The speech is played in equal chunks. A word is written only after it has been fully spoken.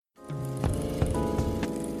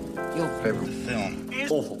favorite film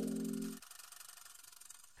is awful.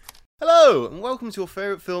 Hello, and welcome to Your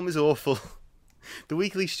Favourite Film is Awful, the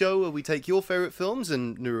weekly show where we take your favourite films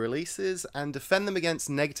and new releases and defend them against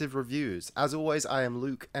negative reviews. As always, I am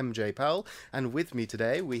Luke MJ Powell, and with me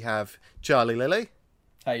today we have Charlie Lilly.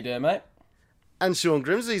 How you doing, mate? And Sean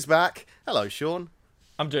Grimsley's back. Hello, Sean.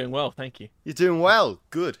 I'm doing well, thank you. You're doing well.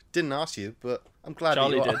 Good. Didn't ask you, but I'm glad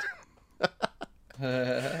Charlie that you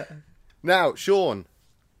are. did. Now, Sean,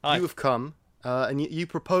 Hi. you have come, and you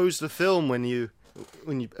proposed a film when you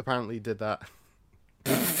apparently did that.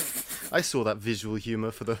 I saw that visual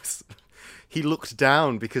humour for those. He looked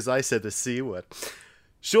down because I said the C word.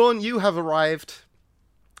 Sean, you have arrived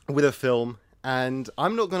with a film, and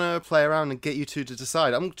I'm not going to play around and get you two to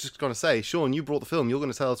decide. I'm just going to say, Sean, you brought the film. You're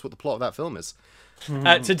going to tell us what the plot of that film is.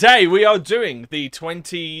 Today we are doing the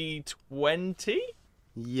 2020?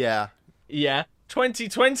 Yeah. Yeah,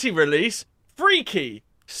 2020 release, Freaky,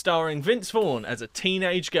 starring Vince Vaughn as a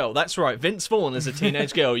teenage girl. That's right, Vince Vaughn as a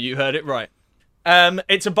teenage girl. You heard it right.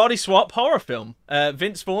 It's a body swap horror film.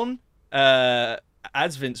 Vince Vaughn, as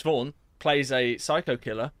Vince Vaughn, plays a psycho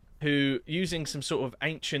killer who, using some sort of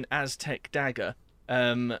ancient Aztec dagger,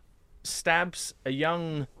 stabs a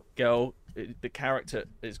young girl. The character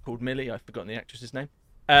is called Millie. I've forgotten the actress's name.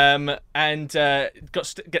 And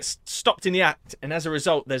gets stopped in the act, and as a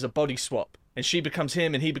result, there's a body swap, and she becomes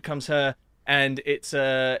him, and he becomes her, and it's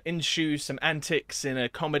ensues some antics in a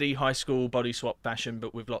comedy high school body swap fashion,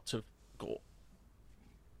 but with lots of gore.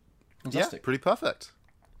 Fantastic. Yeah, pretty perfect.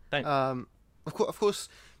 Thanks. Of course,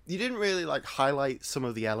 you didn't really highlight some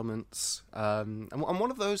of the elements, and one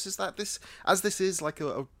of those is that this is like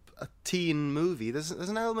a teen movie. There's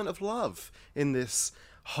an element of love in this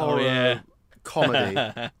horror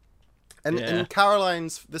comedy. And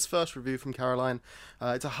Caroline's, this first review from Caroline,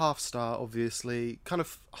 it's a half-star, obviously, kind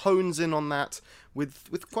of hones in on that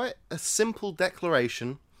with quite a simple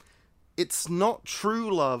declaration. It's not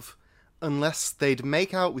true love unless they'd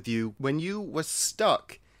make out with you when you were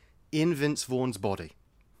stuck in Vince Vaughn's body.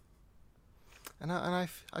 And I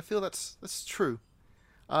feel that's true.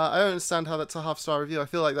 I don't understand how that's a half-star review. I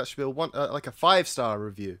feel like that should be like a 5-star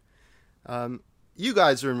review. You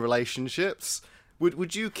guys are in relationships.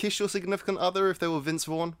 Would you kiss your significant other if they were Vince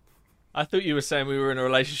Vaughn? I thought you were saying we were in a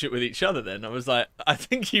relationship with each other then. I was like, I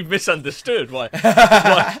think you misunderstood why.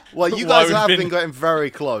 Well, you guys have been getting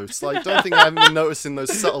very close. Don't think I haven't been noticing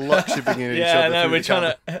those subtle looks you're bringing in each other. Yeah, no, we're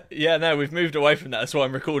trying to. Yeah, no, we've moved away from that. That's why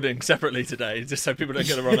I'm recording separately today, just so people don't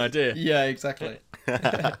get the wrong idea. Yeah, exactly.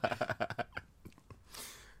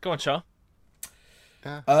 Go on, Char.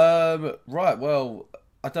 Right, well,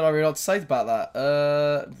 I don't know really what to say about that.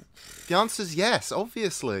 The answer's yes,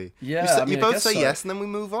 obviously. Yeah, you both say so. yes, and then we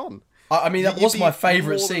move on. I mean, that was You'd my be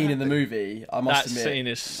favourite more than scene in the happy. movie, I must admit. That scene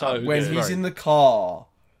is so when good. he's in the car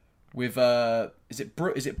with, is it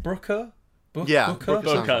Brooker? Yeah, Booker?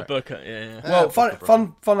 Booker, yeah. Well,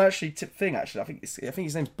 Booker. fun actually thing, actually. I think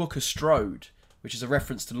his name's Booker Strode, which is a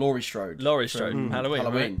reference to Laurie Strode. Laurie Strode from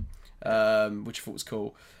Halloween. Which I thought was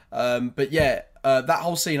cool. But yeah, that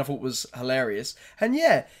whole scene I thought was hilarious. And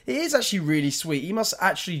yeah, it is actually really sweet. He must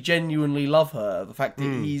actually genuinely love her. The fact that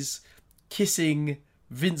he's kissing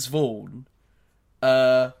Vince Vaughn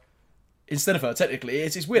instead of her, technically.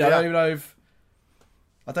 It's weird. Yeah. I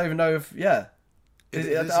don't even know if yeah.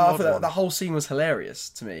 I thought that whole scene was hilarious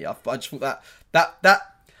to me. I just thought that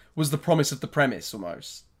was the promise of the premise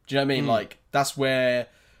almost. Do you know what I mean? That's where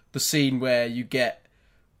the scene where you get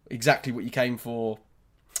exactly what you came for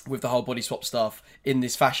with the whole body swap stuff in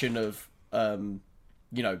this fashion of,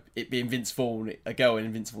 it being Vince Vaughn, a girl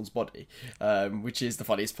in Vince Vaughn's body, which is the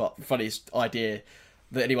funniest idea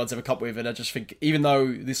that anyone's ever come up with. And I just think, even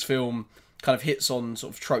though this film kind of hits on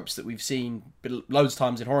sort of tropes that we've seen loads of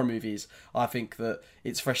times in horror movies, I think that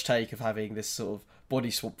its fresh take of having this sort of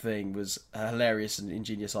body swap thing was a hilarious and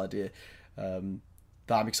ingenious idea that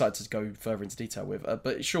I'm excited to go further into detail with.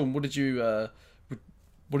 But Sean, what did you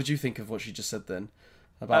think of what she just said then?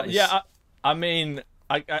 About this? Yeah, I mean,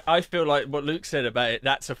 I feel like what Luke said about it,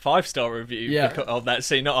 that's a 5-star review of that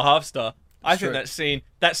scene, not a half-star. I think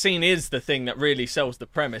that scene is the thing that really sells the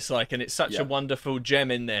premise, and it's such a wonderful gem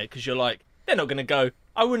in there, because you're like, they're not going to go,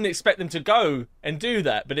 I wouldn't expect them to go and do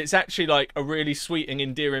that, but it's actually like a really sweet and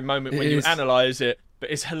endearing moment when you analyse it, but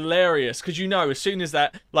it's hilarious, because as soon as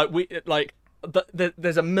that,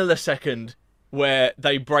 there's a millisecond where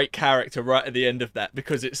they break character right at the end of that,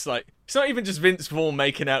 because it's like, it's not even just Vince Vaughn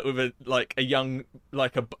making out with a young,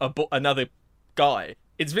 another guy.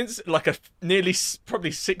 It's Vince, a nearly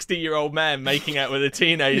probably 60-year-old man making out with a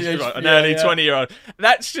teenager, an early 20-year-old.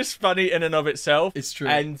 That's just funny in and of itself. It's true.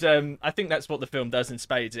 And I think that's what the film does in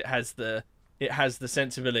spades. It it has the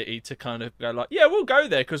sensibility to kind of go like, yeah, we'll go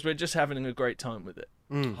there because we're just having a great time with it.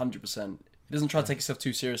 100%. It doesn't try to take itself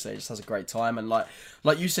too seriously. It just has a great time. And like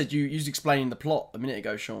you said, you was explaining the plot a minute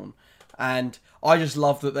ago, Sean. And I just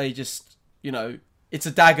love that they just, it's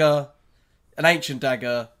a dagger, an ancient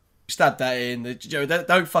dagger. Stab that in. They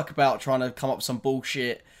don't fuck about trying to come up with some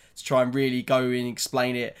bullshit to try and really go in and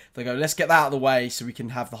explain it. They go, let's get that out of the way so we can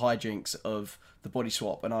have the hijinks of the body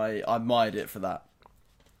swap. And I admired it for that.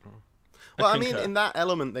 Well, I mean, in that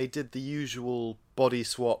element, they did the usual body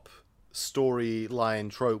swap storyline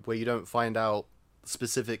trope where you don't find out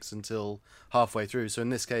specifics until halfway through. So in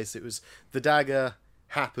this case, it was the dagger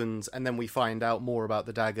happens, and then we find out more about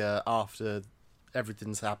the dagger after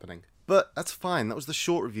everything's happening. But that's fine. That was the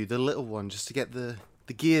short review, the little one, just to get the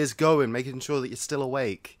gears going, making sure that you're still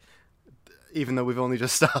awake, even though we've only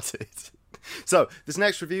just started. So, this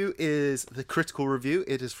next review is the critical review.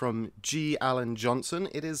 It is from G. Alan Johnson.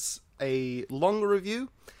 It is a longer review,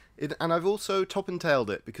 and I've also top and tailed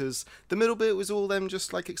it, because the middle bit was all them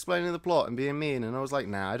just like explaining the plot and being mean, and I was like,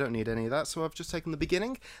 nah, I don't need any of that, so I've just taken the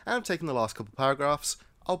beginning, and I've taken the last couple paragraphs.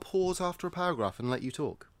 I'll pause after a paragraph and let you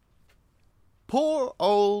talk. Poor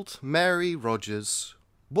old Mary Rogers.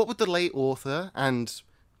 What would the late author and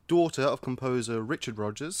daughter of composer Richard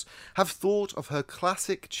Rogers have thought of her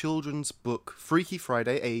classic children's book Freaky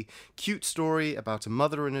Friday, a cute story about a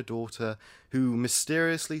mother and a daughter who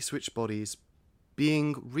mysteriously switch bodies,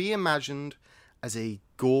 being reimagined as a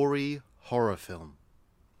gory horror film?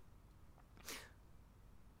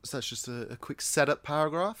 So that's just a quick setup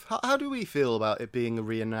paragraph. How do we feel about it being a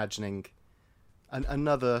reimagining?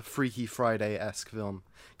 Another Freaky Friday-esque film.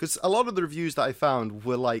 Because a lot of the reviews that I found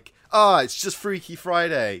were like, it's just Freaky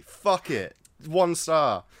Friday. Fuck it. 1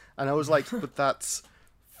 star. And I was like, but that's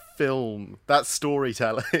film. That's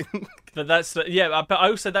storytelling. But but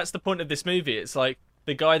also that's the point of this movie. It's like,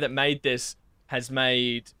 the guy that made this has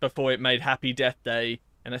made, before it made Happy Death Day,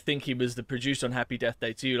 and I think he was the producer on Happy Death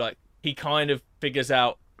Day too, like, he kind of figures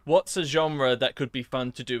out what's a genre that could be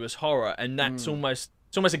fun to do as horror, and that's almost...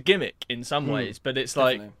 It's almost a gimmick in some ways, but it's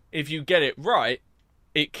definitely. Like, if you get it right,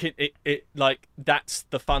 it like, that's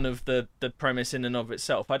the fun of the premise in and of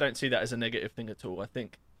itself. I don't see that as a negative thing at all. I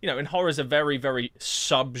think, and horror's a very, very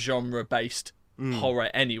sub-genre based horror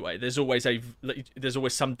anyway. There's always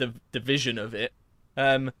some division of it.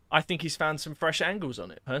 I think he's found some fresh angles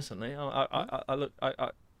on it, personally.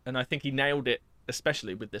 And I think he nailed it,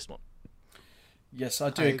 especially with this one. Yes, I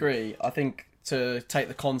do agree. I think to take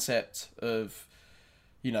the concept of,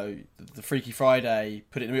 the Freaky Friday,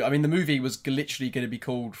 put it in the movie. I mean, the movie was literally going to be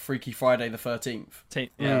called Freaky Friday the 13th.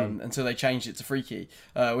 Until they changed it to Freaky,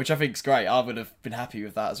 which I think is great. I would have been happy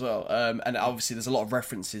with that as well. And obviously there's a lot of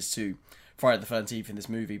references to Friday the 13th in this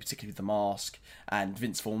movie, particularly the mask and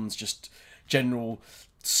Vince Vaughn's just general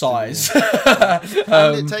size.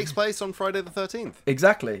 And it takes place on Friday the 13th.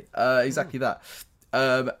 Exactly that.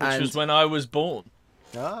 Which was when I was born.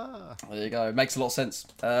 There you go. It makes a lot of sense.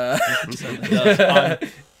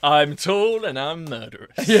 I'm tall and I'm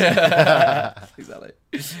murderous. Yeah, exactly.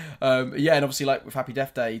 And obviously, like with Happy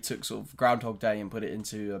Death Day, he took sort of Groundhog Day and put it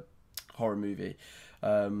into a horror movie.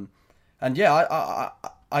 I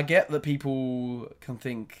get that people can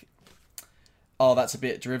think, that's a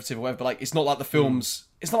bit derivative or whatever, but like, it's not like the films.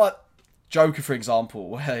 It's not like Joker, for example,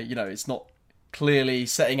 where it's not clearly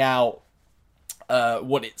setting out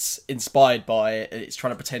what it's inspired by. It's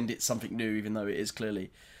trying to pretend it's something new, even though it is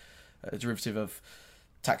clearly a derivative of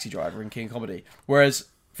Taxi Driver and King of Comedy. Whereas,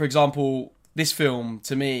 for example, this film,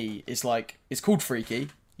 to me, is like, it's called Freaky.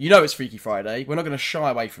 It's Freaky Friday. We're not going to shy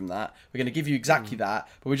away from that. We're going to give you exactly that,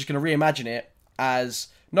 but we're just going to reimagine it as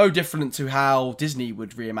no different to how Disney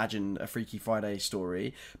would reimagine a Freaky Friday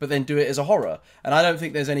story, but then do it as a horror. And I don't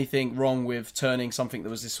think there's anything wrong with turning something that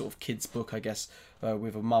was this sort of kid's book, I guess,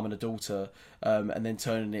 with a mum and a daughter, and then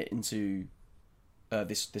turning it into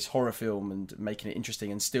this horror film and making it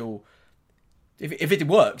interesting. And still, if it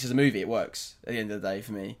works as a movie, it works at the end of the day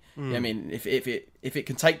for me. I mean, if it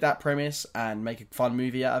can take that premise and make a fun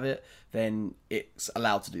movie out of it, then it's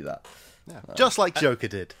allowed to do that. Yeah. Just like Joker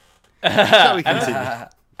did. Shall we continue?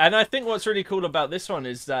 And I think what's really cool about this one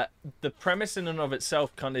is that the premise in and of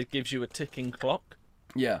itself kind of gives you a ticking clock.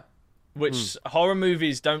 Yeah. Which horror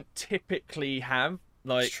movies don't typically have.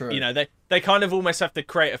 Like, they kind of almost have to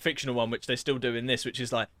create a fictional one, which they still do in this, which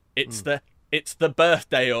is like, it's the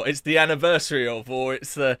birthday, or it's the anniversary of, or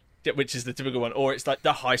it's which is the typical one, or it's like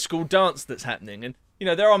the high school dance that's happening. And,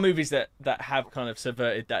 there are movies that have kind of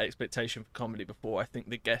subverted that expectation for comedy before. I think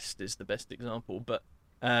The Guest is the best example, but,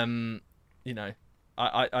 I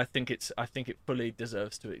think it fully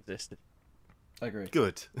deserves to exist. I agree.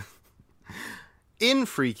 Good. In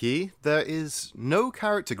Freaky, there is no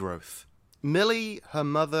character growth. Millie, her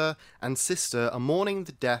mother, and sister are mourning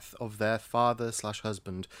the death of their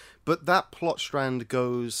father/husband, but that plot strand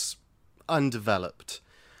goes undeveloped.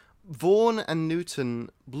 Vaughn and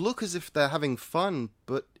Newton look as if they're having fun,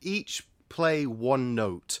 but each play one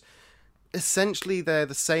note. Essentially, they're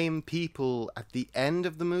the same people at the end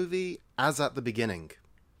of the movie as at the beginning.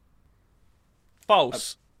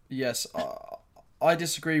 False. Yes, I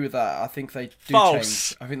disagree with that. I think they do False.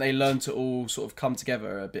 change. I think they learn to all sort of come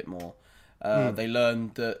together a bit more. They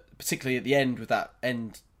learn that, particularly at the end with that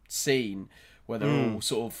end scene where they're all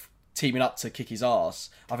sort of teaming up to kick his ass.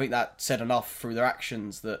 I think that said enough through their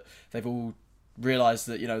actions that they've all realised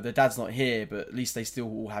that, you know, their dad's not here, but at least they still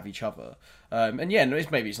all have each other. And yeah,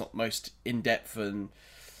 maybe it's not the most in-depth and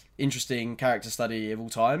interesting character study of all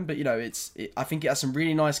time, but, you know, I think it has some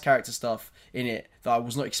really nice character stuff in it that I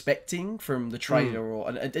was not expecting from the trailer,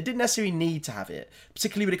 and it didn't necessarily need to have it,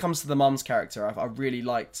 particularly when it comes to the mum's character. I really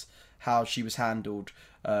liked how she was handled,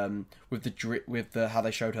 with how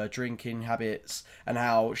they showed her drinking habits, and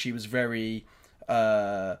how she was very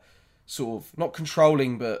sort of not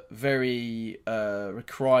controlling, but very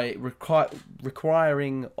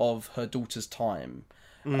requiring of her daughter's time,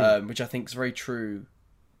 which I think is very true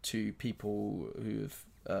to people who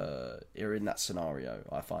are in that scenario,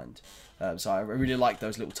 I find. So I really like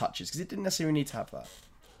those little touches, because it didn't necessarily need to have that.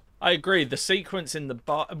 I agree. The sequence in the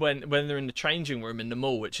bar when they're in the changing room in the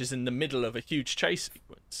mall, which is in the middle of a huge chase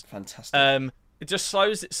sequence, fantastic. It just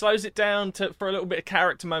slows it down for a little bit of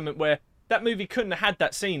character moment where that movie couldn't have had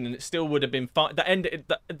that scene and it still would have been fine.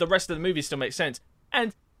 The rest of the movie still makes sense.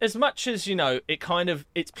 And as much as, you know,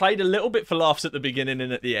 it's played a little bit for laughs at the beginning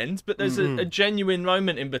and at the end, but there's a genuine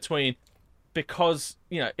moment in between, because,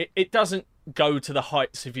 you know, it doesn't go to the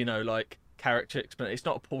heights of, you know, like character explanation. It's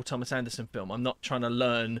not a Paul Thomas Anderson film. I'm not trying to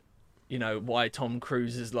learn, you know, why Tom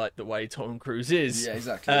Cruise is like the way Tom Cruise is. Yeah,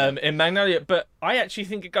 exactly. In Magnolia, but I actually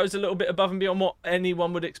think it goes a little bit above and beyond what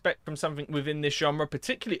anyone would expect from something within this genre,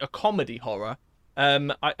 particularly a comedy horror.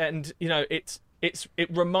 And you know, it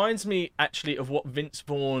reminds me actually of what Vince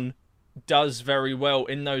Vaughn does very well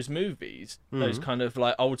in those movies, those kind of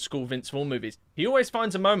like old school Vince Vaughn movies. He always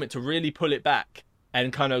finds a moment to really pull it back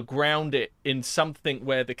and kind of ground it in something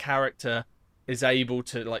where the character is able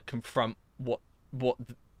to like confront what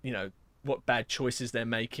you know, what bad choices they're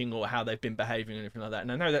making or how they've been behaving and anything like that.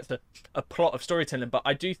 And I know that's a plot of storytelling, but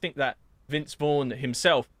I do think that Vince Vaughn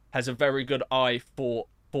himself has a very good eye for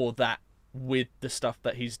that with the stuff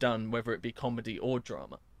that he's done, whether it be comedy or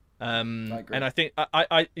drama. I agree. And I think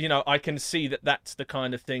I you know, I can see that that's the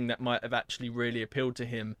kind of thing that might have actually really appealed to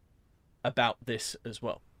him about this as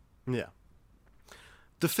well. Yeah.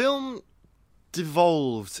 The film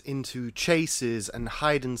devolved into chases and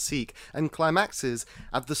hide and seek and climaxes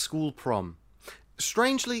at the school prom.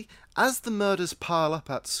 Strangely, as the murders pile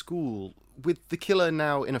up at school, with the killer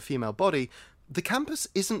now in a female body, the campus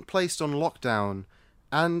isn't placed on lockdown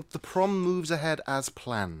and the prom moves ahead as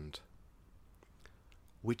planned.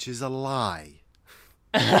 Which is a lie.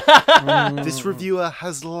 This reviewer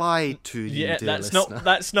has lied to you, dear listener.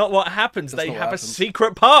 That's not what happens. They have a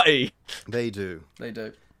secret party. They do.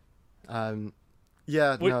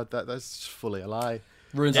 Yeah, no, that's fully a lie.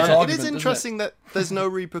 It is interesting that there's no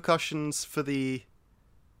repercussions for the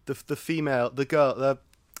female, the girl,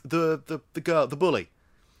 the girl, the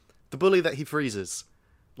bully that he freezes.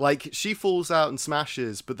 Like, she falls out and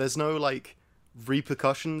smashes, but there's no like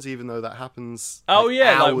repercussions, even though that happens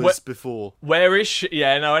hours before. Where is she?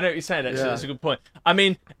 Yeah, no, I know what you're saying. Actually, that's a good point. I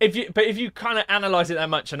mean, if you kind of analyze it that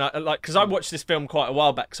much, and because I watched this film quite a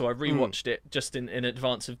while back, so I rewatched it just in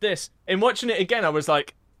advance of this. In watching it again, I was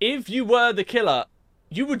like, if you were the killer,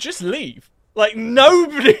 you would just leave. Like,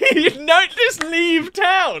 nobody, just leave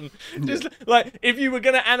town. Just like, if you were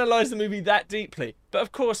going to analyze the movie that deeply, but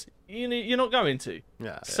of course, you're not going to.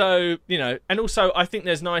 Yeah. So, you know, and also I think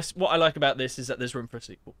there's what I like about this is that there's room for a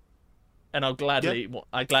sequel, and I gladly want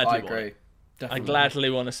it. I gladly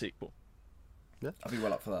want a sequel. Yeah, I'll be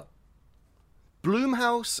well up for that.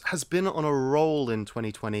 Blumhouse has been on a roll in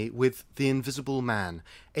 2020 with The Invisible Man,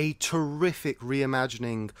 a terrific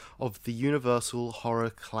reimagining of the Universal horror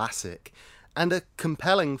classic, and a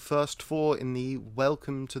compelling first four in the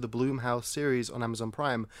Welcome to the Blumhouse series on Amazon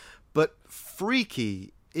Prime. But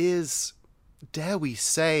Freaky is, dare we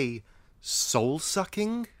say,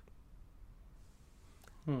 soul-sucking?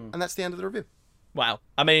 And that's the end of the review. Wow.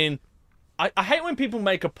 I mean, I hate when people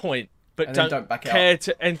make a point but don't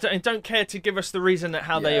care to give us the reason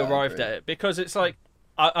how they arrived at it, because it's like,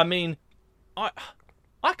 I mean, I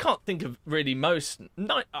can't think of really I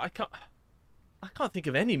can't. I can't think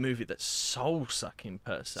of any movie that's soul sucking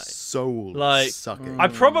per se. Soul sucking. I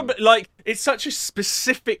probably it's such a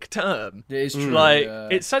specific term. It is true.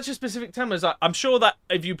 It's such a specific term. As I'm sure that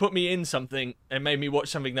if you put me in something and made me watch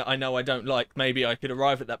something that I know I don't like, maybe I could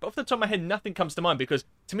arrive at that. But off the top of my head, nothing comes to mind because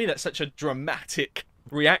to me that's such a dramatic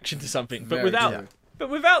reaction to something. But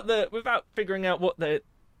without figuring out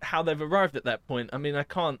how they've arrived at that point, I mean, I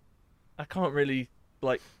can't really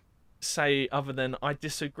say other than I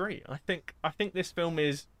disagree. I think this film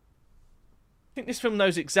knows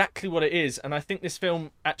exactly what it is, and I think this film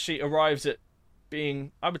actually arrives at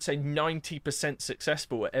being, I would say, 90%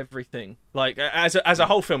 successful at everything. Like as a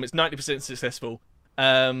whole film, it's 90% successful,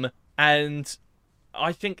 and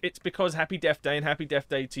I think it's because Happy Death Day and Happy Death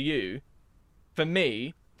Day to You, for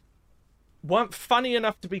me, weren't funny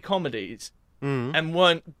enough to be comedies. And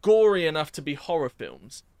weren't gory enough to be horror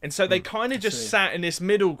films. And so they kind of just sat in this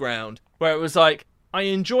middle ground where it was like, I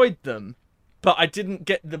enjoyed them, but I didn't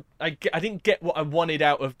get I didn't get what I wanted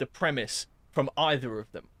out of the premise from either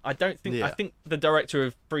of them. I think the director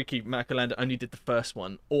of Freaky Macalander only did the first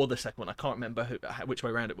one or the second one. I can't remember which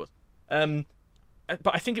way around it was.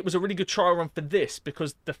 But I think it was a really good trial run for this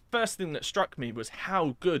because the first thing that struck me was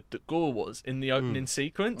how good the gore was in the opening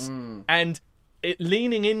sequence. And it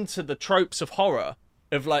leaning into the tropes of horror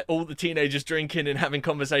of all the teenagers drinking and having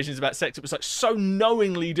conversations about sex. It was so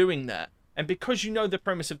knowingly doing that. And because you know the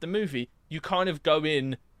premise of the movie, you kind of go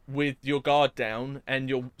in with your guard down and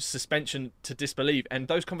your suspension to disbelief. And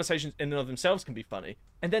those conversations in and of themselves can be funny.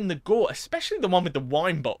 And then the gore, especially the one with the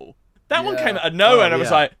wine bottle, that one came out of nowhere and I was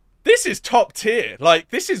like, this is top tier.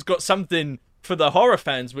 This has got something for the horror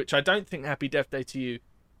fans, which I don't think Happy Death Day to You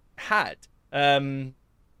had. And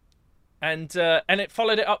it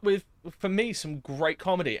followed it up with, for me, some great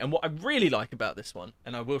comedy. And what I really like about this one,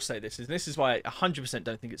 and I will say this is why I 100%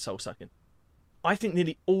 don't think it's soul-sucking. I think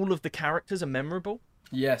nearly all of the characters are memorable.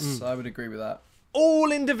 Yes, I would agree with that.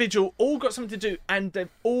 All individual, all got something to do, and it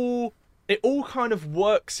all kind of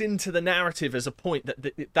works into the narrative as a point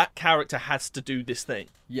that character has to do this thing.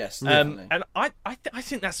 Yes, definitely. And I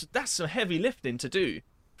think that's some heavy lifting to do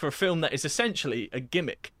for a film that is essentially a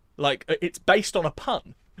gimmick. It's based on a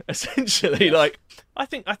pun. Essentially, I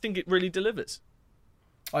think it really delivers.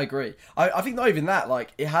 I agree. I think not even that.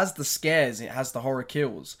 It has the scares, it has the horror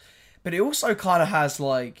kills, but it also kind of has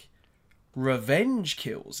revenge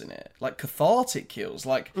kills in it, cathartic kills.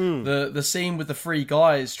 The scene with the three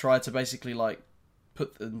guys try to basically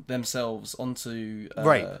put themselves onto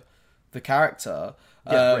the character.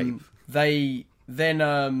 They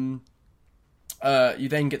then you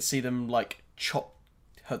then get to see them chop.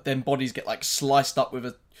 Then bodies get sliced up with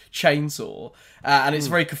a chainsaw, and it's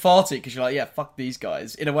very cathartic because you're like, yeah, fuck these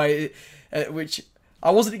guys in a way, which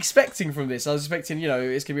I wasn't expecting from this. I was expecting,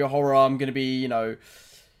 it's gonna be a horror. I'm gonna be,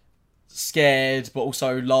 scared but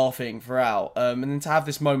also laughing throughout. And then to have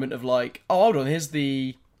this moment of oh, hold on, here's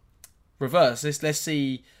the reverse. Let's actually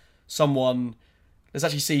see someone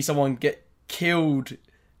get killed.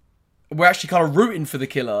 We're actually kind of rooting for the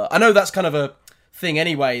killer. I know that's kind of a thing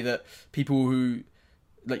anyway, that people who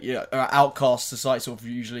are outcast society sort of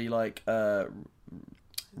usually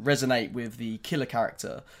resonate with the killer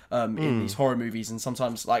character in these horror movies, and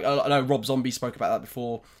sometimes I know Rob Zombie spoke about that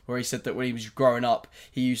before, where he said that when he was growing up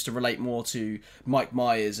he used to relate more to Mike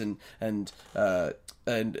Myers and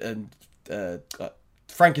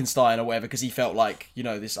Frankenstein or whatever, because he felt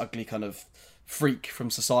this ugly kind of freak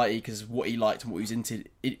from society, because what he liked and what he was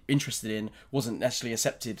interested in wasn't necessarily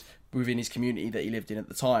accepted within his community that he lived in at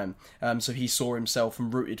the time. So he saw himself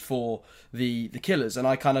and rooted for the killers. And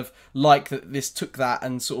I kind of like that this took that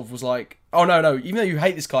and sort of was oh no, even though you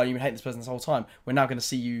hate this guy, you hate this person this whole time, we're now going to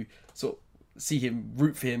see you see him,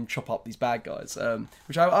 root for him, chop up these bad guys.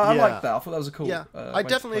 Which I like that. I thought that was a cool... Yeah, I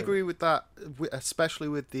definitely agree with that, especially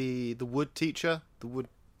with the wood teacher,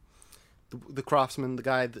 the craftsman, the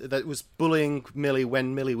guy that was bullying Millie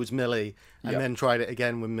when Millie was Millie, and then tried it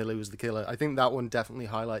again when Millie was the killer. I think that one definitely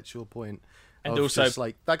highlights your point. And also, just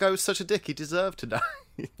that guy was such a dick; he deserved to die.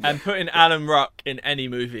 And putting Alan Ruck in any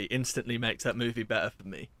movie instantly makes that movie better for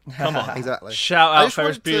me. Come on, exactly. Shout out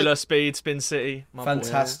Ferris Bueller, Speed, Spin City.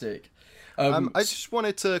 Fantastic. I just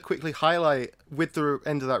wanted to quickly highlight, with the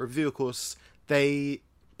end of that review, of course, they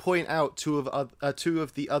point out two of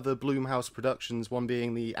the other Blumhouse productions, one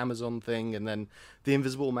being the Amazon thing and then The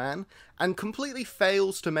Invisible Man, and completely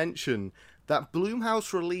fails to mention that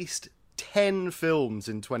Blumhouse released 10 films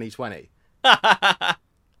in 2020.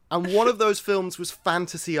 And one of those films was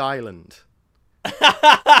Fantasy Island.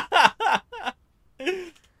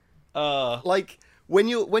 When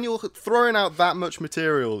you're throwing out that much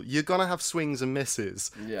material, you're gonna have swings and misses.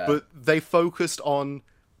 Yeah. But they focused on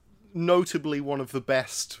notably one of the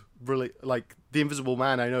best. Really, like The Invisible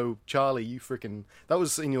Man. I know, Charlie, you freaking that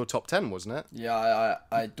was in your top 10, wasn't it? Yeah,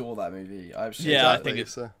 I adore that movie. I think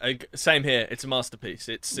it's same here. It's a masterpiece.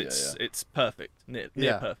 It's perfect, near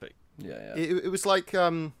perfect. Yeah. It was like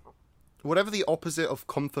whatever the opposite of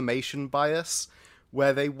confirmation bias,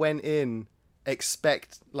 where they went in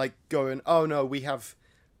going, oh no, we have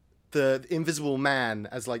the Invisible Man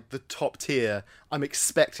as like the top tier. I'm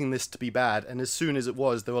expecting this to be bad, and as soon as it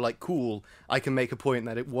was, they were like, cool, I can make a point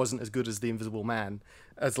that it wasn't as good as the Invisible Man,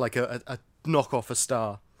 as like a knockoff a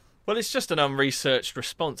star. Well, it's just an unresearched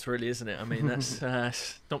response, really, isn't it? I mean, that's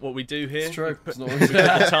not what we do here. It's true. We put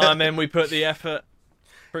the time in, we put the effort.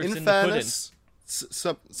 In fairness,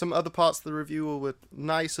 some other parts of the review were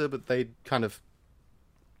nicer, but they kind of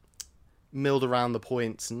milled around the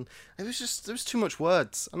points, and there was too much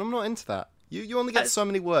words, and I'm not into that. You only get so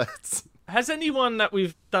many words. Has anyone that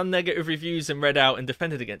we've done negative reviews and read out and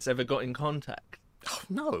defended against ever got in contact? Oh,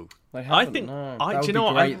 no. I think no. That would be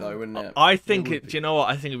great, though, wouldn't it? I think do you know what?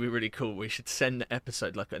 I think it'd be really cool. We should send the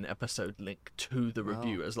episode, like an episode link to the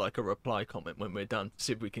review as like a reply comment when we're done.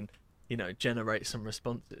 See if we can, generate some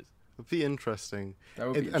responses. It'd be interesting. That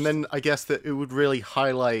would be interesting. And then I guess that it would really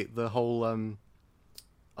highlight the whole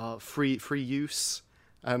free use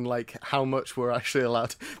and like how much we're actually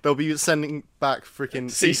allowed. They'll be sending back freaking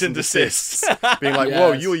cease and desist, being like,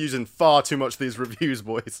 "Whoa, you're using far too much of these reviews,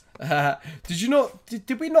 boys."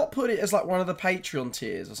 Did we not put it as like one of the Patreon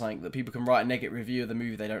tiers or something that people can write a negative review of the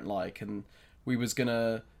movie they don't like, and we was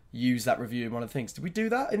gonna use that review in one of the things? Did we do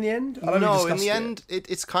that in the end? No, in the end,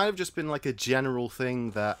 it's kind of just been like a general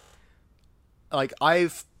thing that, like,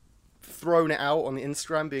 I've thrown it out on the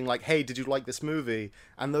Instagram being like, hey, did you like this movie?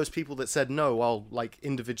 And those people that said no, I'll like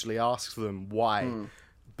individually ask them why.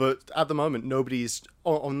 But at the moment, nobody's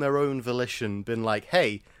on their own volition been like,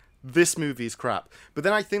 hey, this movie's crap. But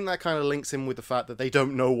then I think that kind of links in with the fact that they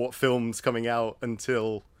don't know what film's coming out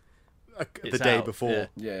until the day before.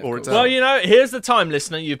 Yeah, or it's well, out. Here's the time,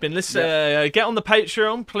 listener. You've been listening. Get on the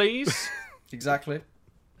Patreon, please. Exactly.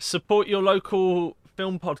 Support your local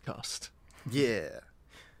film podcast. Yeah.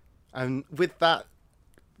 And with that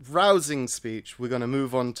rousing speech, we're going to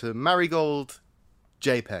move on to Marigold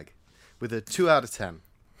JPEG with a 2 out of 10.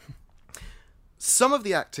 Some of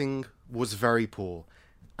the acting was very poor,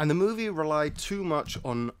 and the movie relied too much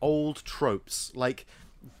on old tropes like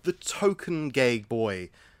the token gay boy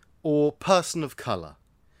or person of colour.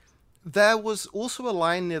 There was also a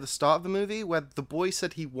line near the start of the movie where the boy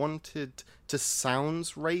said he wanted to sound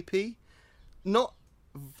rapey. Not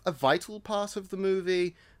a vital part of the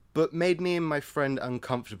movie, but made me and my friend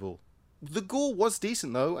uncomfortable. The gore was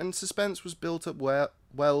decent though, and suspense was built up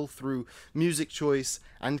well through music choice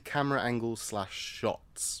and camera angles /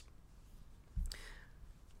 shots.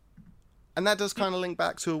 And that does kind of link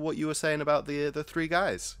back to what you were saying about the three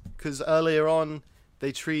guys, because earlier on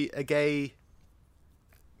they treat a gay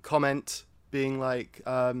comment being like,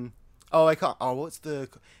 I'm going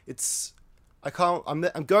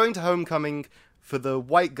to homecoming for the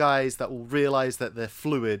white guys that will realize that they're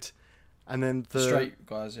fluid, and then the straight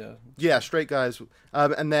guys, straight guys,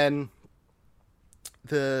 and then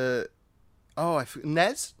the other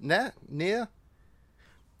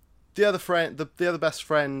friend, the other best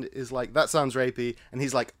friend is like, that sounds rapey, and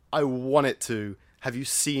he's like, I want it to. Have you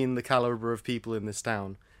seen the caliber of people in this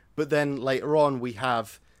town? But then later on we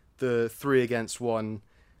have the 3 against 1,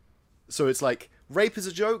 so it's like rape is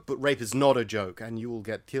a joke, but rape is not a joke, and you will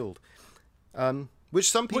get killed.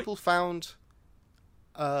 Which some people found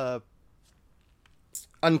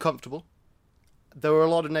uncomfortable. There were a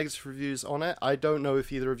lot of negative reviews on it. I don't know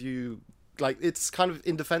if either of you, like, it's kind of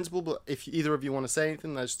indefensible, but if either of you want to say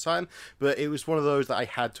anything, there's time. But it was one of those that I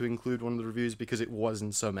had to include one of the reviews because it was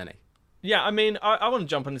in so many. Yeah, I mean, I want to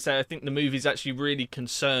jump on and say I think the movie's actually really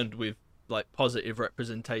concerned with like positive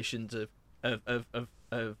representations of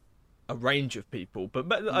a range of people, but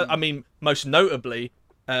I mean, most notably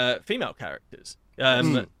female characters.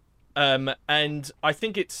 And I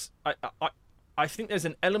think I think there's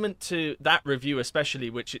an element to that review especially,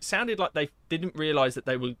 which it sounded like they didn't realise that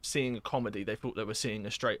they were seeing a comedy. They thought they were seeing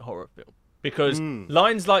a straight horror film. Because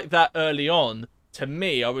lines like that early on, to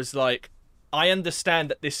me, I was like, I understand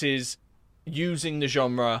that this is using the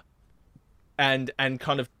genre and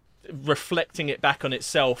kind of reflecting it back on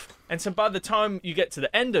itself. And so by the time you get to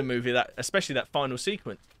the end of the movie, that especially that final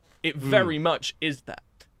sequence, it very much is that.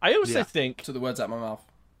 I also think... Took the words out of my mouth.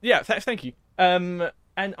 Yeah, thank you. And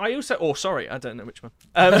I also... sorry, I don't know which one.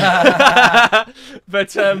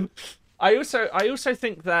 But I also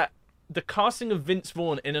think that the casting of Vince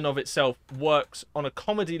Vaughn in and of itself works on a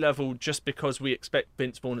comedy level just because we expect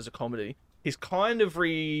Vince Vaughn as a comedy. he's kind of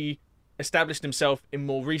established himself in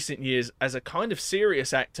more recent years as a kind of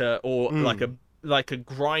serious actor, or like a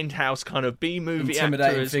grindhouse kind of B-movie actor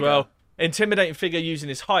as well. Intimidating figure using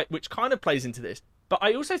his height, which kind of plays into this. But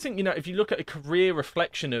I also think, if you look at a career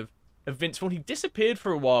reflection of Vince Vaughn, he disappeared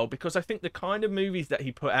for a while because I think the kind of movies that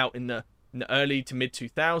he put out in the early to mid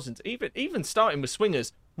 2000s, even starting with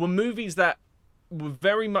Swingers, were movies that were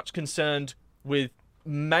very much concerned with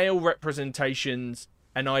male representations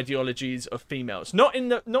and ideologies of females. Not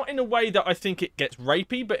in a way that I think it gets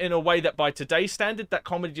rapey, but in a way that by today's standard, that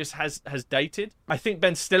comedy just has dated. I think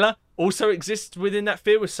Ben Stiller also exists within that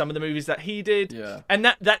field with some of the movies that he did. Yeah. And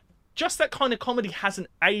that kind of comedy hasn't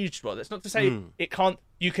aged well. That's not to say it can't.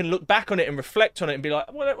 You can look back on it and reflect on it and be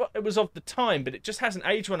like, well, it was of the time, but it just hasn't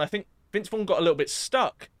aged well. And I think Vince Vaughn got a little bit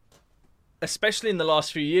stuck, especially in the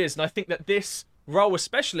last few years. And I think that this role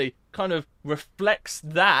especially kind of reflects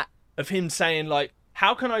that, of him saying, like,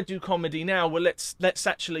 how can I do comedy now? Well, let's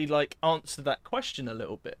actually like answer that question a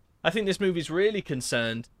little bit. I think this movie's really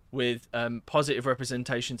concerned with positive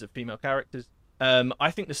representations of female characters.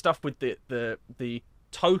 I think the stuff with the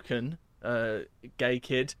token gay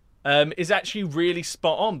kid is actually really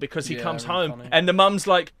spot on, because he comes really home funny. and the mum's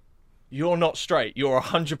like, "You're not straight. You're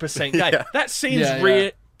 100% gay." Yeah. That seems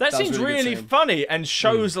That seems really funny and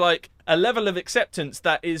shows like a level of acceptance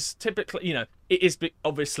that is typically, it is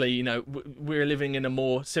obviously, we're living in a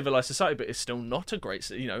more civilized society, but it's still not a great,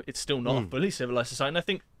 it's still not a fully civilized society. And I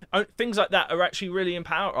think things like that are actually really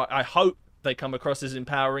empowering. I hope they come across as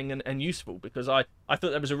empowering and useful, because I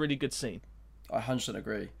thought that was a really good scene. I 100%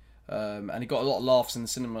 agree. And he got a lot of laughs in the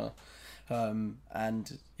cinema. I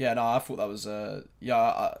thought that was,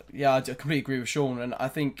 I completely agree with Sean. And I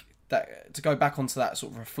think that to go back onto that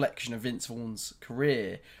sort of reflection of Vince Vaughn's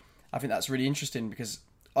career, I think that's really interesting, because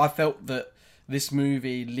I felt that this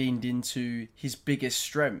movie leaned into his biggest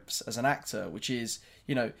strengths as an actor, which is,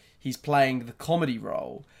 he's playing the comedy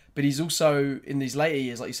role, but he's also, in these later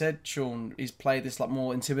years, like you said, Sean, he's played this like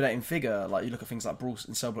more intimidating figure. Like you look at things like Bruce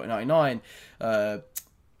in Cell Block 99,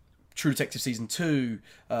 True Detective Season 2,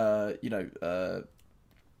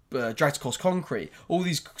 Dragged Across Concrete, all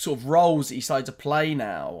these sort of roles that he started to play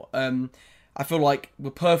now, I feel like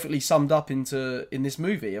were perfectly summed up in this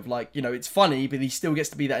movie of like, it's funny, but he still gets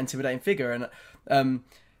to be that intimidating figure. And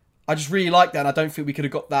I just really like that. And I don't think we could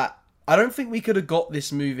have got that. I don't think we could have got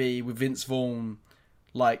this movie with Vince Vaughn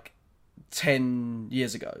like 10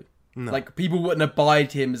 years ago. No. Like, people wouldn't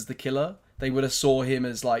abide him as the killer. They would have saw him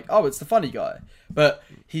as like, oh, it's the funny guy. But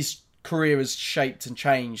his career has shaped and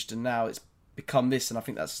changed, and now it's become this. And I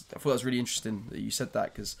thought that was really interesting that you said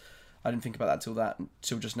that, because I didn't think about that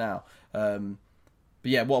until just now. But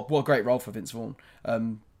yeah, what a great role for Vince Vaughn.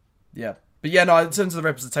 In terms of the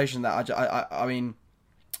representation of that, I mean,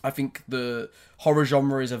 I think the horror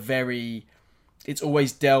genre is it's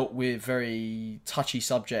always dealt with very touchy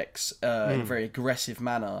subjects in a very aggressive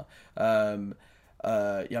manner. I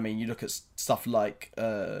mean, you look at stuff like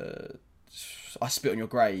I Spit on Your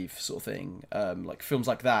Grave sort of thing, like films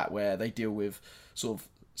like that where they deal with sort of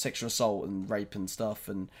sexual assault and rape and stuff,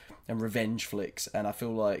 and revenge flicks. And I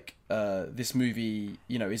feel like this movie,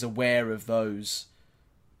 is aware of those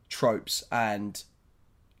tropes and,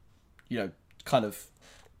 kind of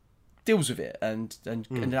deals with it. And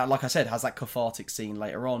like I said, has that cathartic scene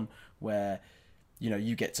later on where,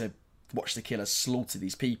 you get to watch the killer slaughter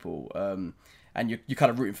these people, and you're kind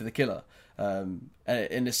of rooting for the killer. In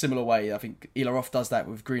a similar way, I think Eli Roth does that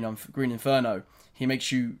with Green Inferno. He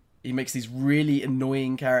makes these really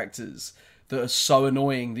annoying characters that are so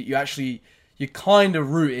annoying that you're kind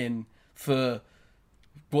of rooting for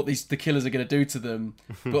what the killers are going to do to them,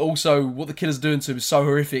 but also what the killers are doing to them is so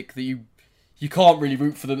horrific that you can't really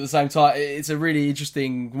root for them at the same time. It's a really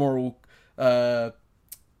interesting moral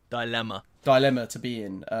dilemma to be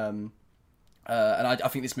in. And I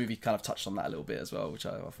think this movie kind of touched on that a little bit as well, which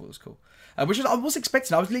I thought was cool. I was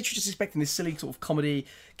expecting. I was literally just expecting this silly sort of comedy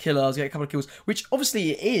killer. I was getting a couple of kills, which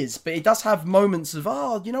obviously it is, but it does have moments of,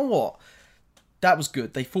 you know what? That was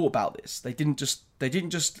good. They thought about this. They didn't just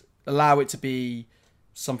allow it to be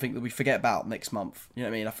something that we forget about next month. You know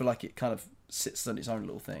what I mean? I feel like it kind of sits on its own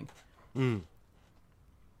little thing.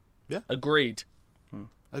 Yeah. Agreed.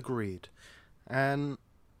 Agreed. And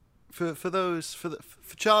for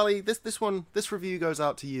Charlie, this review goes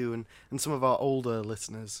out to you and some of our older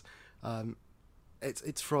listeners.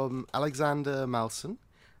 It's from Alexander Malson,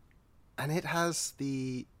 and it has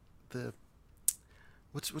the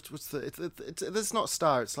what's it's not a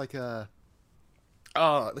star. It's like the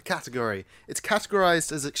category. It's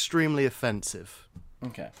categorized as extremely offensive.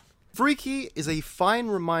 Okay. Freaky is a fine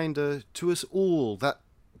reminder to us all that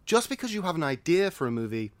just because you have an idea for a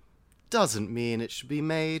movie doesn't mean it should be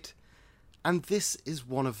made. And this is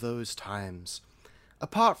one of those times.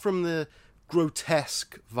 Apart from the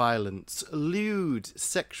grotesque violence, lewd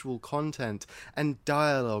sexual content, and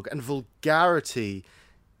dialogue and vulgarity,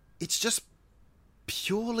 it's just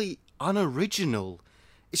purely unoriginal.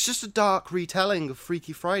 It's just a dark retelling of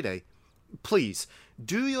Freaky Friday. Please,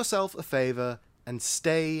 do yourself a favour and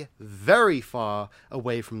stay very far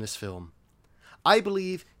away from this film. I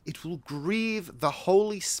believe it will grieve the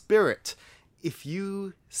Holy Spirit if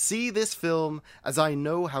you see this film, as I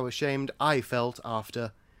know how ashamed I felt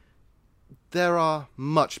after. There are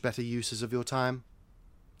much better uses of your time.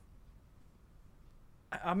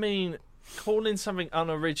 I mean, calling something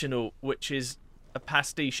unoriginal, which is a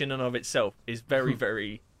pastiche in and of itself, is very,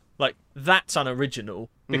 very... Like, that's unoriginal,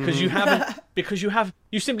 because you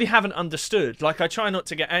simply haven't understood. Like, I try not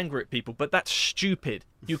to get angry at people, but that's stupid.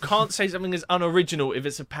 You can't say something is unoriginal if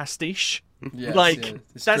it's a pastiche. Yes,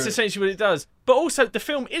 that's true. essentially what it does. But also, the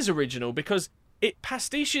film is original because it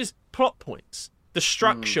pastiches plot points. The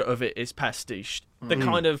structure of it is pastiched. The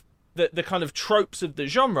kind of tropes of the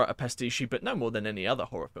genre are pastiche, but no more than any other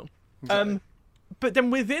horror film. Exactly. But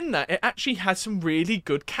then within that, it actually has some really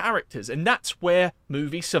good characters, and that's where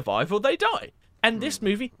movies survive or they die. And this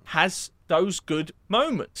movie has those good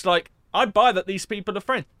moments. Like, I buy that these people are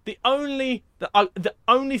friends. The only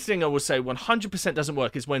thing I will say 100% doesn't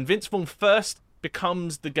work is when Vince Vaughn first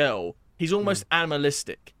becomes the girl, he's almost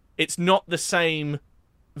animalistic. It's not the same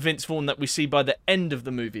Vince Vaughn that we see by the end of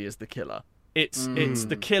the movie as the killer. It's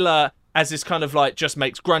the killer as this kind of like just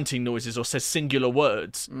makes grunting noises or says singular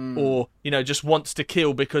words or, you know, just wants to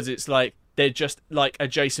kill because it's like they're just like a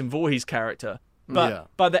Jason Voorhees character. But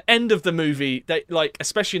by the end of the movie, they like,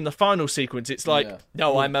 especially in the final sequence, it's like,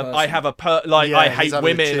 no, I hate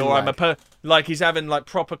women, or like he's having like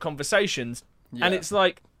proper conversations, and it's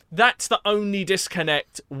like that's the only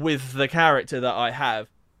disconnect with the character that I have.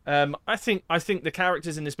 I think the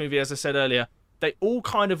characters in this movie, as I said earlier, they all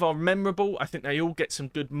kind of are memorable. I think they all get some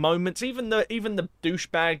good moments. Even the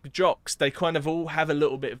douchebag jocks, they kind of all have a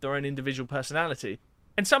little bit of their own individual personality,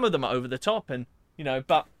 and some of them are over the top, and you know,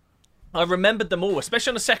 but I remembered them all,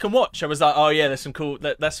 especially on the second watch. I was like, oh yeah, that's some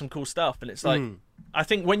cool stuff. And it's like, I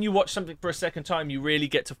think when you watch something for a second time, you really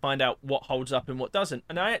get to find out what holds up and what doesn't.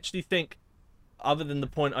 And I actually think, other than the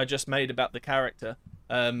point I just made about the character,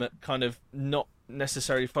 kind of not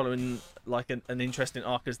necessarily following like an interesting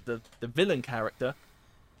arc as the villain character,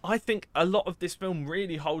 I think a lot of this film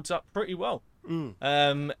really holds up pretty well.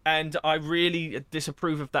 And I really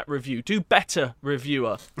disapprove of that review. Do better,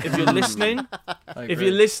 reviewer. If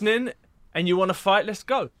you're listening, and you want to fight, let's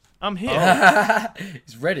go. I'm here.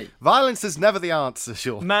 He's ready. Violence is never the answer,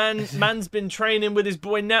 sure. Man's been training with his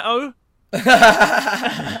boy Neto.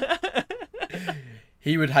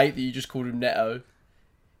 He would hate that you just called him Neto.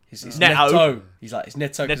 He's Neto. Neto. He's like, it's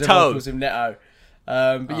Neto because everyone calls him Neto.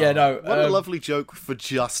 But yeah, no. What a lovely joke for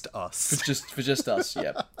just us. For just us,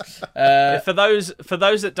 yeah. For those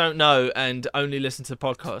that don't know and only listen to the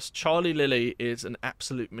podcast, Charlie Lilly is an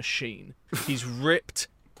absolute machine. He's ripped.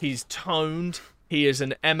 He's toned. He is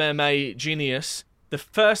an MMA genius. The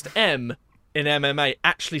first M in MMA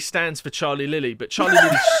actually stands for Charlie Lilly, but Charlie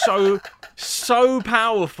Lilly's so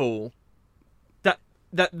powerful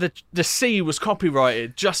that the C was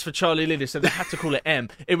copyrighted just for Charlie Lilly, so they had to call it M.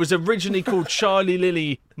 It was originally called Charlie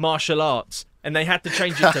Lilly Martial Arts, and they had to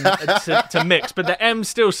change it to mix, but the M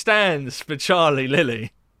still stands for Charlie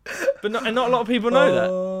Lilly. But not a lot of people know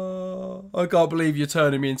that. I can't believe you're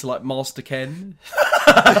turning me into like Master Ken.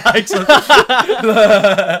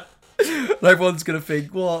 Everyone's gonna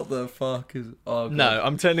think, what the fuck is? Oh, God. No,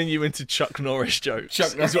 I'm turning you into Chuck Norris jokes.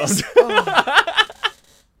 Chuck Norris.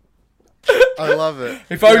 I love it.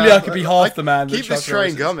 If only I could be half the man. Keep this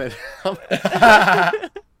train coming.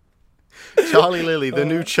 Charlie Lilly, the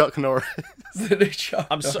new Chuck Norris. The new Chuck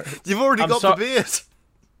Norris. You've already got the beard.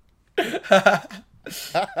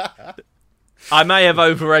 I may have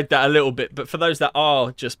overread that a little bit, but for those that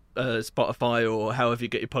are just Spotify or however you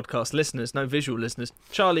get your podcast listeners, no visual listeners,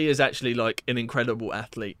 Charlie is actually like an incredible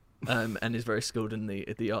athlete. And is very skilled in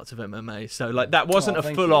the arts of MMA. So like that wasn't a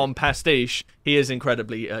full-on pastiche. He is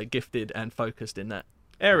incredibly gifted and focused in that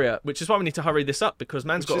area, which is why we need to hurry this up because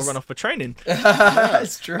man's got to run off for training.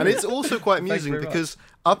 That's true. And it's also quite amusing because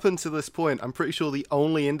up until this point, I'm pretty sure the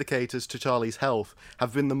only indicators to Charlie's health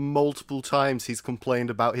have been the multiple times he's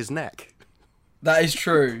complained about his neck. That is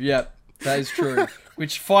true. Yeah, that is true.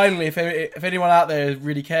 Which finally, if anyone out there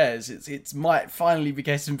really cares, it might finally be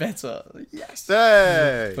getting better. Yes.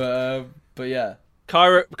 Hey. But yeah.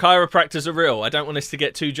 chiropractors are real. I don't want us to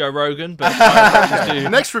get too Joe Rogan, but chiropractors do.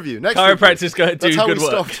 Next review. Chiropractors do That's how good we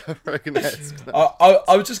work. stop Joe Rogan heads.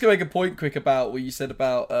 I was just going to make a point quick about what you said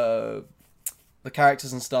about the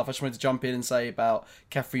characters and stuff. I just wanted to jump in and say about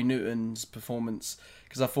Catherine Newton's performance,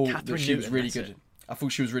 because I thought that she was really good. I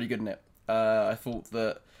thought she was really good in it. I thought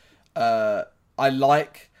that I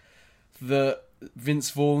like the Vince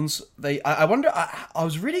Vaughn's. I wonder. I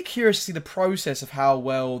was really curious to see the process of how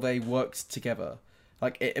well they worked together,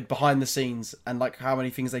 like behind the scenes, and like how many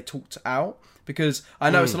things they talked out. Because I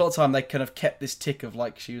noticed a lot of time they kind of kept this tick of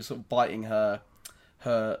like she was sort of biting her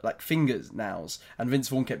like fingers nails, and Vince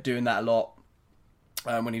Vaughn kept doing that a lot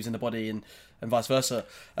when he was in the body and vice versa.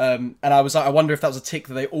 And I was like, I wonder if that was a tick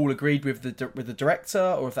that they all agreed with the director,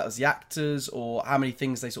 or if that was the actors, or how many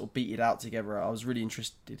things they sort of beat it out together. I was really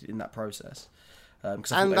interested in that process. And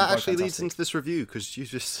that actually leads into this review, because you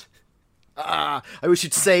just... I wish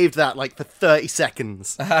you'd saved that like for 30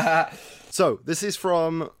 seconds. So, this is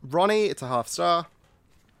from Ronnie. It's a 0.5 star.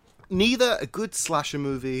 Neither a good slasher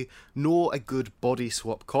movie nor a good body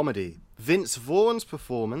swap comedy. Vince Vaughn's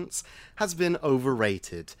performance has been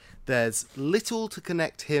overrated. There's little to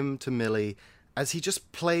connect him to Millie, as he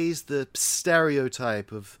just plays the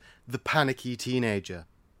stereotype of the panicky teenager.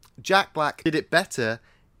 Jack Black did it better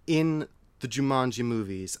in the Jumanji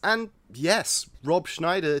movies, and yes, Rob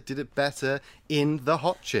Schneider did it better in The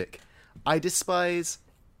Hot Chick. I despise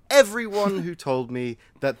everyone who told me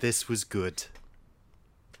that this was good.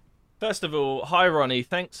 First of all, hi Ronnie,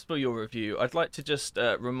 thanks for your review. I'd like to just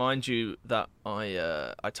remind you that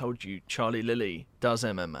I told you Charlie Lilly does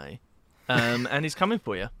MMA, and he's coming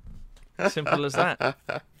for you. Simple as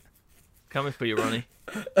that. Coming for you, Ronnie.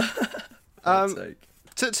 To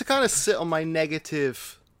kind of sit on my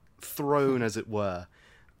negative throne, as it were,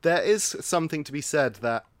 there is something to be said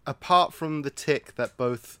that apart from the tick that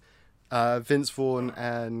both Vince Vaughn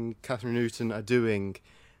and Catherine Newton are doing,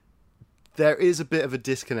 there is a bit of a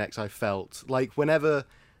disconnect, I felt. Like,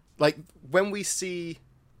 when we see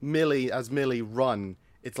Millie run,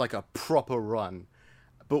 it's like a proper run.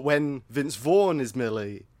 But when Vince Vaughn is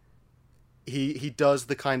Millie, he does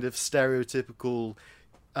the kind of stereotypical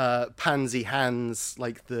pansy hands,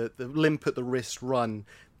 like the limp at the wrist run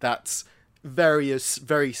that's very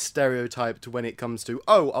stereotyped when it comes to,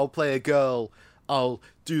 I'll play a girl, I'll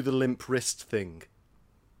do the limp wrist thing.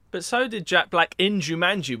 But so did Jack Black in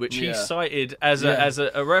Jumanji, which he cited as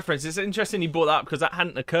a reference. It's interesting you brought that up, because that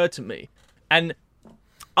hadn't occurred to me. And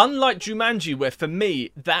unlike Jumanji, where for me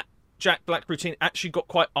that Jack Black routine actually got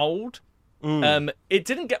quite old, it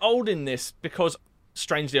didn't get old in this because,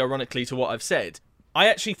 strangely, ironically to what I've said, I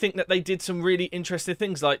actually think that they did some really interesting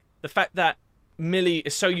things, like the fact that Millie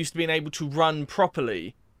is so used to being able to run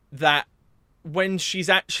properly that when she's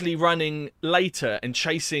actually running later and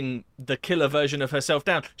chasing the killer version of herself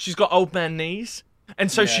down, she's got old man knees.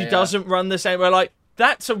 And so she doesn't run the same way. Like,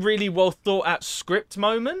 that's a really well thought out script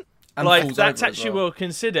moment. And like, that's actually well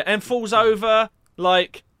considered. And falls over,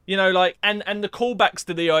 like, you know, like, and the callbacks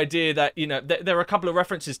to the idea that, you know, there are a couple of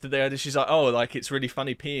references to the idea. She's like, like, it's really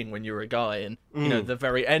funny peeing when you're a guy. And, you know, the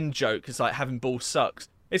very end joke is like, having balls sucks.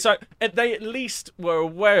 It's like, they at least were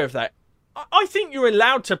aware of that. I think you're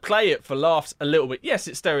allowed to play it for laughs a little bit. Yes,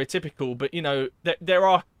 it's stereotypical, but, you know, there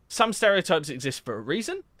are some stereotypes that exist for a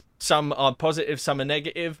reason. Some are positive, some are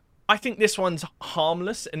negative. I think this one's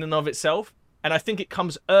harmless in and of itself, and I think it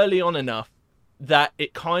comes early on enough that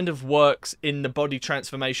it kind of works in the body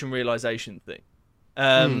transformation realization thing.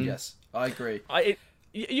 Yes, I agree. It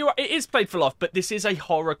is played for laugh, but this is a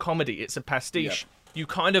horror comedy. It's a pastiche. Yep. You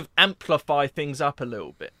kind of amplify things up a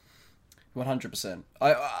little bit. 100%.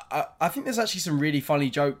 I think there's actually some really funny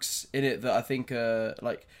jokes in it that I think,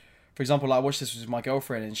 like, for example, I watched this with my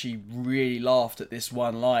girlfriend and she really laughed at this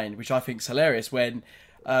one line, which I think is hilarious, when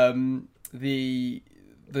the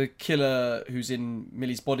killer who's in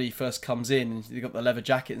Millie's body first comes in and he's got the leather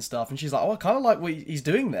jacket and stuff, and she's like, I kind of like what he's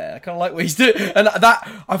doing there. I kind of like what he's doing. And that,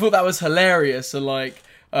 I thought that was hilarious, and like,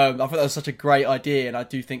 I thought that was such a great idea, and I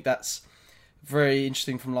do think that's very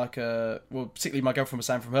interesting from like particularly my girlfriend was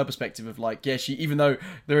saying from her perspective of like, yeah, she, even though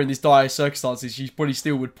they're in these dire circumstances, she probably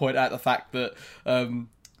still would point out the fact that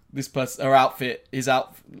this person, her outfit, his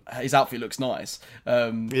outfit looks nice.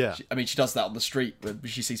 She does that on the street when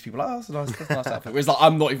she sees people like, that's a nice outfit. Whereas like,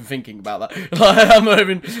 I'm not even thinking about that. Like, I'm not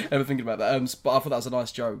even ever thinking about that. But I thought that was a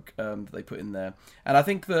nice joke that they put in there, and I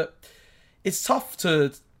think that it's tough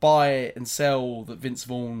to buy and sell that Vince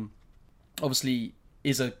Vaughn obviously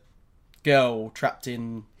is a girl trapped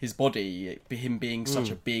in his body, him being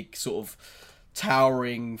such a big sort of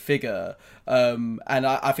towering figure, and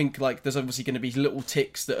I think like there's obviously going to be little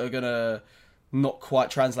ticks that are going to not quite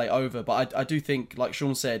translate over. But I do think, like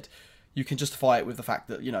Sean said, you can justify it with the fact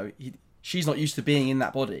that, you know, she's not used to being in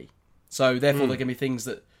that body. So therefore there can be things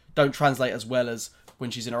that don't translate as well as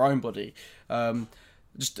when she's in her own body.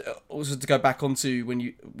 Just also to go back onto when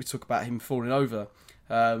we talk about him falling over,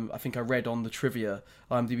 I think I read on the trivia,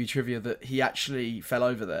 IMDb trivia, that he actually fell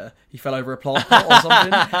over there. He fell over a plant pot or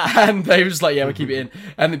something, and they were just like, "Yeah, we'll keep it in."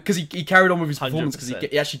 And because he carried on with his performance, because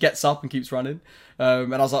he actually gets up and keeps running.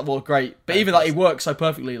 And I was like, "Well, great." But even like, it works so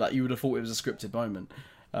perfectly, like you would have thought it was a scripted moment.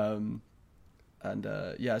 Yeah,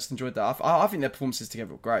 I just enjoyed that. I think their performances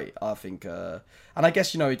together were great. I think, and I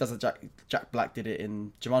guess, you know, he does Jack Black did it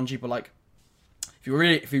in Jumanji, but like,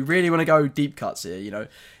 if you really want to go deep cuts here, you know,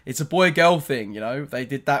 it's a boy-girl thing. You know, they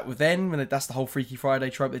did that with that's the whole Freaky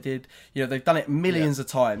Friday trope they did. You know, they've done it millions of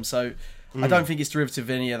times. So I don't think it's derivative of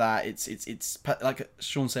any of that. It's like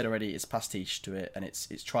Sean said already, it's pastiche to it, and it's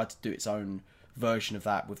tried to do its own version of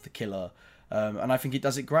that with the killer. And I think it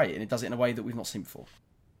does it great, and it does it in a way that we've not seen before.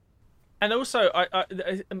 And also,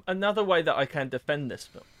 another way that I can defend this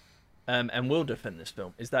film, and will defend this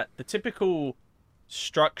film, is that the typical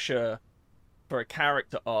structure for a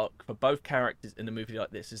character arc for both characters in a movie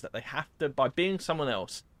like this is that they have to, by being someone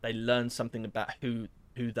else, they learn something about who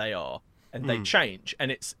they are, and they change,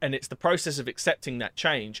 and it's the process of accepting that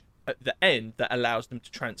change at the end that allows them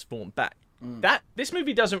to transform back. That this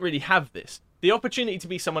movie doesn't really have this. The opportunity to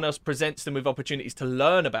be someone else presents them with opportunities to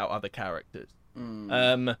learn about other characters.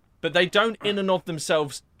 But they don't in and of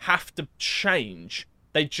themselves have to change.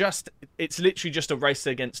 It's literally just a race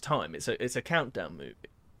against time. It's a countdown movie.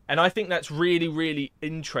 And I think that's really, really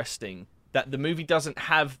interesting, that the movie doesn't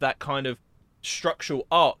have that kind of structural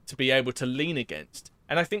arc to be able to lean against.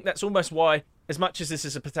 And I think that's almost why, as much as this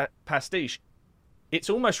is a pastiche, it's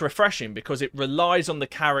almost refreshing, because it relies on the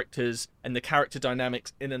characters and the character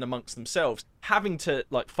dynamics in and amongst themselves having to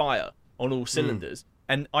like fire on all cylinders.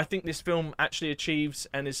 And I think this film actually achieves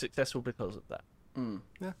and is successful because of that.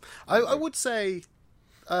 Yeah, I would say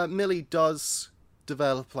Millie does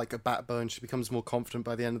develop like a backbone. She becomes more confident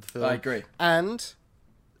by the end of the film. I agree. And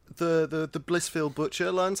the Blissfield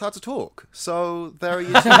Butcher learns how to talk. So there are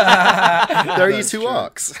your two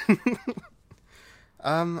arcs.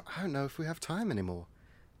 I don't know if we have time anymore.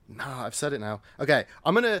 No, I've said it now. Okay,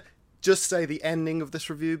 I'm gonna just say the ending of this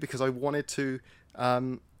review because I wanted to.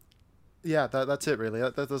 Yeah, that's it really.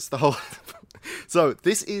 That's the whole. So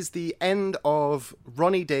this is the end of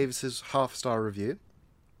Ronnie Davis's half-star review.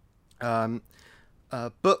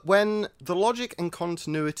 But when the logic and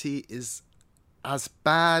continuity is as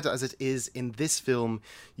bad as it is in this film,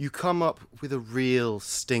 you come up with a real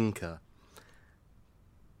stinker.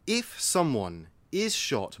 If someone is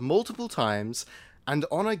shot multiple times and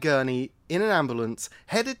on a gurney in an ambulance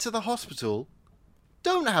headed to the hospital,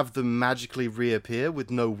 don't have them magically reappear with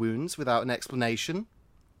no wounds without an explanation.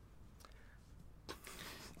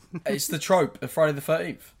 It's the trope of Friday the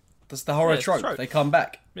 13th. That's the horror trope. They come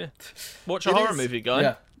back. Yeah. Watch a horror movie, guy.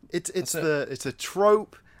 Yeah. It's a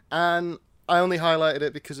trope, and I only highlighted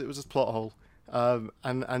it because it was a plot hole.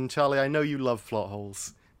 And Charlie, I know you love plot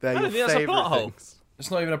holes. They're your think that's a plot hole.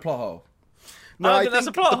 It's not even a plot hole. No, I think that's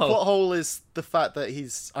a plot hole. The plot hole is the fact that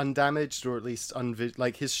he's undamaged, or at least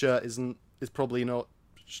like his shirt is probably not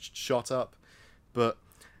shot up. But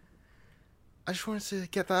I just wanted to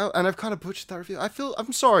get that out, and I've kind of butchered that review.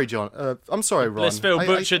 I'm sorry, John. I'm sorry, Ron. Blissfield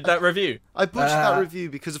butchered that review. I butchered that review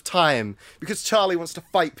because of time. Because Charlie wants to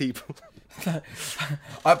fight people. I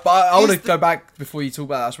want to go back before you talk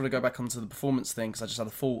about that. I just want to go back onto the performance thing, because I just had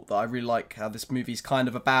a thought that I really like how this movie's kind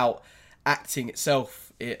of about acting itself.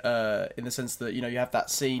 In the sense that, you know, you have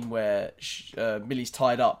that scene where Millie's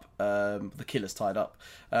tied up, the killer's tied up,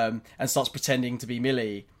 and starts pretending to be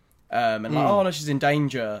Millie, and like, oh no, she's in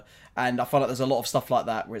danger. And I feel like there's a lot of stuff like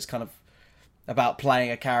that where it's kind of about playing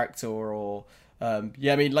a character, or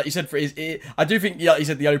yeah, I mean, like you said, I do think, like you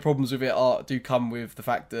said, the only problems with it do come with the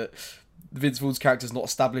fact that Vince Vaughn's character's not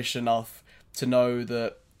established enough to know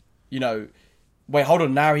that, you know, wait, hold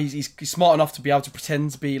on, now he's smart enough to be able to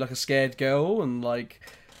pretend to be like a scared girl and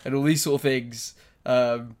all these sort of things.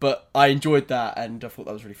 But I enjoyed that, and I thought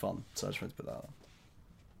that was really fun. So I just wanted to put that on.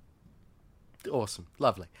 Awesome,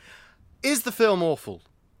 lovely. Is the film awful?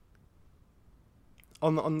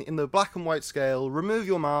 In the black and white scale, remove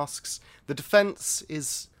your masks. The defense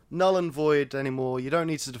is null and void anymore. You don't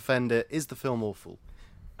need to defend it. Is the film awful?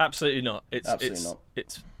 Absolutely not. Absolutely not.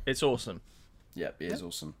 It's awesome. Yeah, it is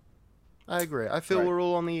awesome. I agree. I feel we're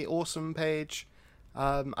all on the awesome page.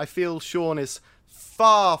 I feel Sean is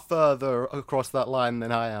far further across that line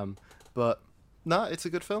than I am, but no, it's a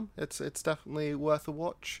good film. It's definitely worth a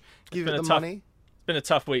watch. Give it the money. It's been a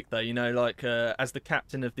tough week, though. You know, like as the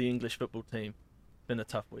captain of the English football team, it's been a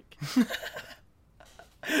tough week.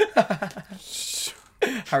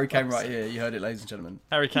 Harry Kane right here. You heard it, ladies and gentlemen.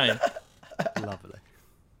 Harry Kane. Lovely.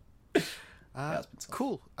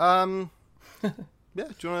 Cool. Yeah, do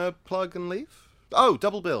you want to plug and leave? Oh,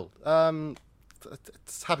 double bill.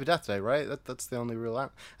 It's Happy Death Day, right? That's the only real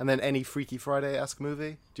out. And then any Freaky Friday-esque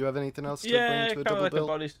movie. Do you have anything else to bring to a double bill?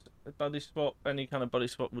 A body swap. Any kind of body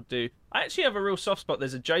swap would do. I actually have a real soft spot.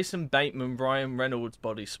 There's a Jason Bateman, Ryan Reynolds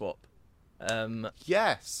body swap.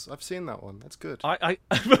 Yes, I've seen that one. That's good. I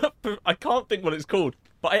can't think what it's called,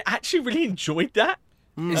 but I actually really enjoyed that.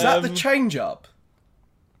 Is that the change up?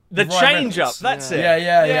 The change up, that's it.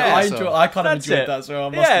 Yeah. I kind of enjoyed that.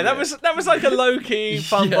 So that was like a low key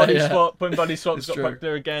fun body swap when body swaps got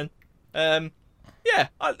popular again. You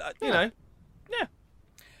know.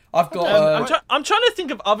 I've got. I'm trying to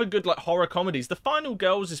think of other good like horror comedies. The Final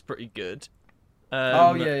Girls is pretty good.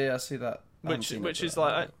 I see that. Which is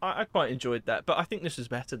like I quite enjoyed that, but I think this was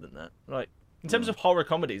better than that. Like in terms of horror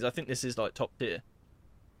comedies, I think this is like top tier.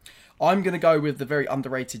 I'm gonna go with the very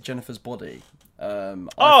underrated Jennifer's Body. I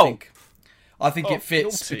think it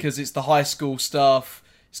fits because it's the high school stuff.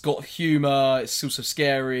 It's got humour. It's also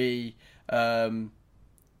scary. Strong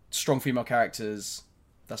female characters.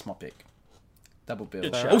 That's my pick. Double bill.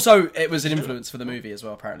 Also, it was an influence for the movie as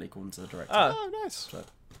well, apparently, according to the director. Oh, nice. So,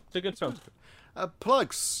 it's a good song.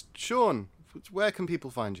 Plugs. Sean, where can people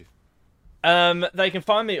find you? They can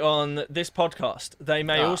find me on this podcast. They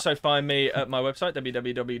may also find me at my website,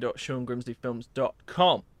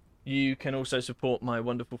 www.seangrimsdefilms.com. You can also support my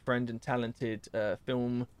wonderful friend and talented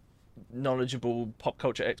film knowledgeable pop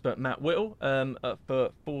culture expert Matt Whittle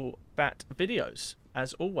for Full Fat videos.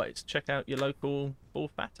 As always, check out your local Full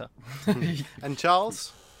Fatter. And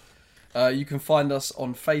Charles? You can find us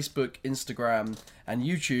on Facebook, Instagram, and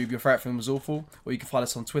YouTube. Your Favourite Film is Awful. Or you can find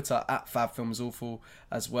us on Twitter at FabFilmIsAwful,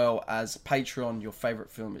 as well as Patreon. Your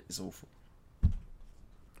Favourite Film is Awful.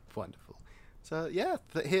 Wonderful. So yeah,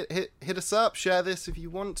 hit us up. Share this if you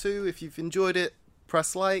want to. If you've enjoyed it,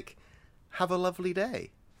 press like. Have a lovely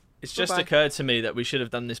day. It's just occurred to me that we should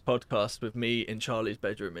have done this podcast with me in Charlie's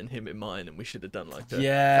bedroom and him in mine, and we should have done like a we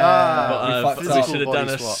should have done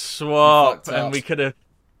a swap, and we could have.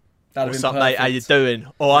 What's up, mate? How you doing?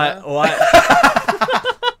 All right.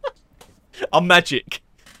 I'm magic.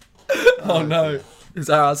 Oh no! Is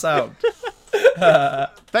that how I sound?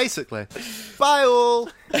 Basically. Bye all.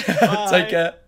 Bye. Take care.